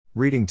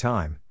Reading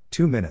time,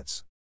 2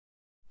 minutes.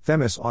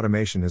 Themis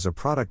Automation is a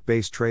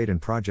product-based trade and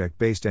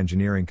project-based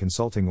engineering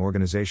consulting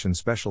organization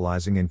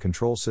specializing in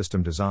control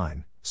system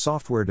design,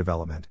 software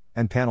development,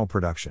 and panel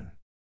production.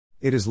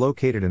 It is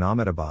located in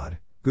Ahmedabad,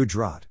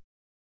 Gujarat.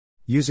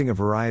 Using a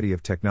variety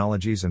of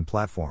technologies and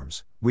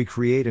platforms, we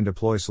create and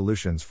deploy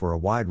solutions for a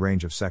wide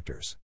range of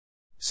sectors.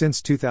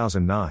 Since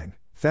 2009,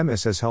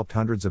 Themis has helped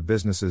hundreds of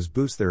businesses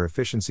boost their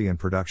efficiency and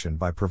production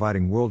by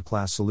providing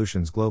world-class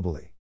solutions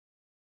globally.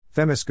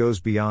 Themis goes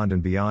beyond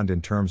and beyond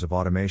in terms of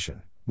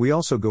automation. We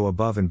also go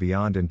above and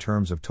beyond in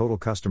terms of total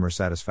customer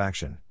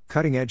satisfaction,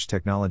 cutting-edge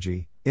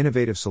technology,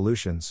 innovative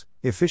solutions,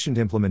 efficient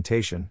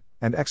implementation,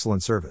 and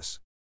excellent service.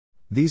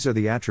 These are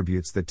the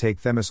attributes that take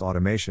Themis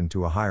Automation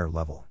to a higher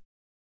level.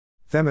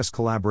 Themis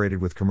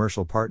collaborated with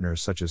commercial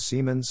partners such as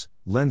Siemens,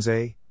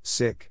 Lenze,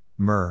 SICK,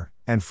 Mer,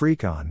 and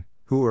Freecon,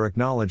 who are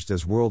acknowledged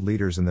as world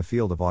leaders in the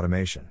field of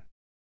automation.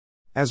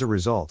 As a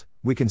result,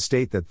 we can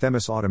state that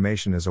Themis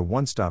Automation is a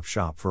one-stop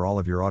shop for all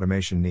of your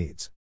automation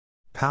needs.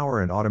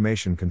 Power and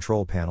automation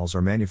control panels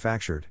are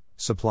manufactured,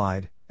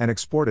 supplied, and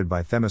exported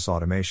by Themis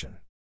Automation.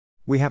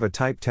 We have a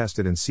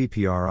type-tested and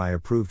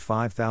CPRI-approved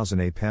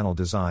 5000A panel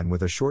design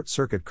with a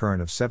short-circuit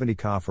current of 70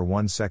 kA for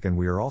 1 second.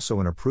 We are also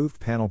an approved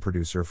panel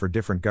producer for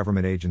different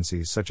government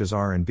agencies such as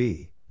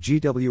R&B,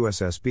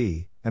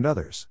 GWSSB, and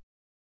others.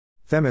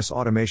 Themis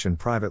Automation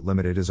Private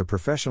Limited is a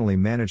professionally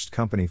managed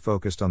company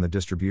focused on the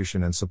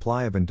distribution and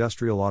supply of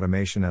industrial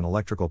automation and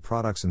electrical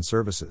products and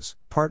services,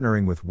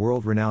 partnering with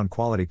world-renowned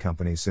quality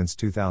companies since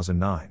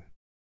 2009.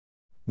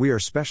 We are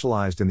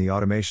specialized in the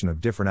automation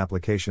of different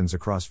applications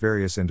across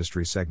various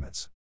industry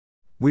segments.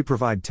 We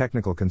provide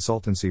technical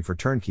consultancy for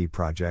turnkey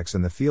projects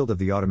in the field of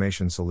the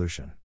automation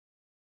solution.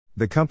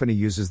 The company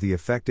uses the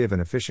effective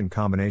and efficient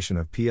combination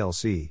of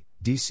PLC,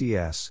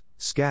 DCS,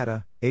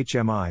 SCADA,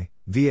 HMI,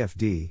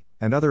 VFD,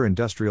 and other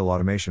industrial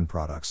automation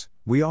products.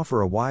 We offer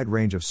a wide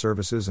range of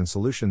services and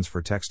solutions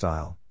for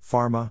textile,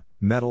 pharma,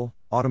 metal,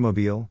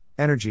 automobile,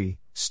 energy,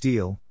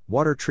 steel,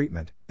 water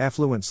treatment,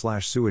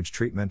 effluent/sewage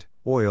treatment,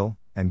 oil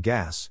and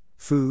gas,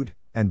 food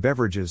and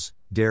beverages,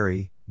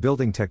 dairy,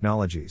 building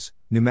technologies,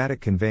 pneumatic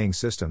conveying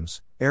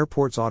systems,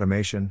 airports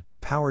automation,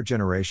 power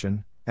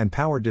generation, and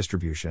power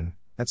distribution,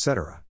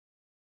 etc.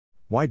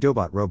 Why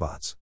Dobot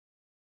Robots?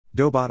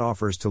 Dobot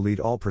offers to lead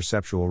all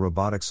perceptual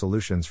robotic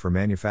solutions for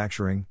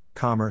manufacturing,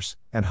 commerce,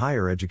 and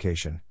higher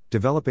education,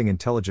 developing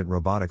intelligent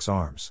robotics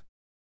arms.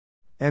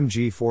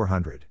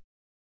 MG400.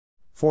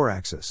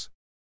 4-axis.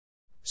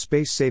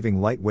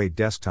 Space-saving lightweight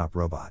desktop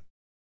robot.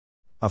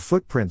 A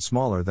footprint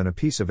smaller than a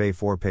piece of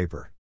A4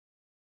 paper.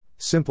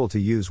 Simple to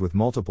use with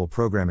multiple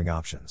programming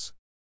options.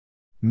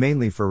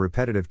 Mainly for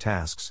repetitive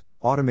tasks,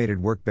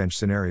 automated workbench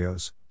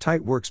scenarios,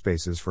 tight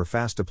workspaces for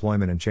fast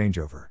deployment and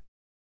changeover.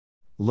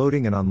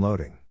 Loading and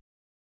unloading.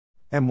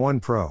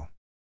 M1 Pro.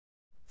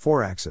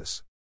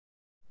 4-axis.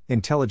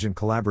 Intelligent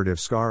collaborative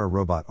SCARA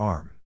robot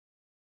arm.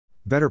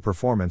 Better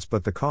performance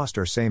but the cost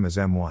are same as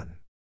M1.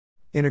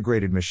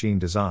 Integrated machine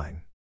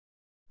design.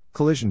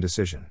 Collision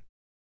decision.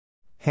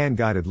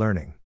 Hand-guided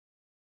learning.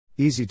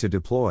 Easy to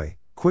deploy,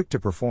 quick to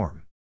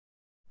perform.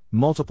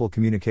 Multiple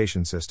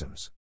communication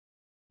systems.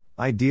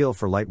 Ideal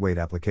for lightweight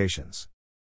applications.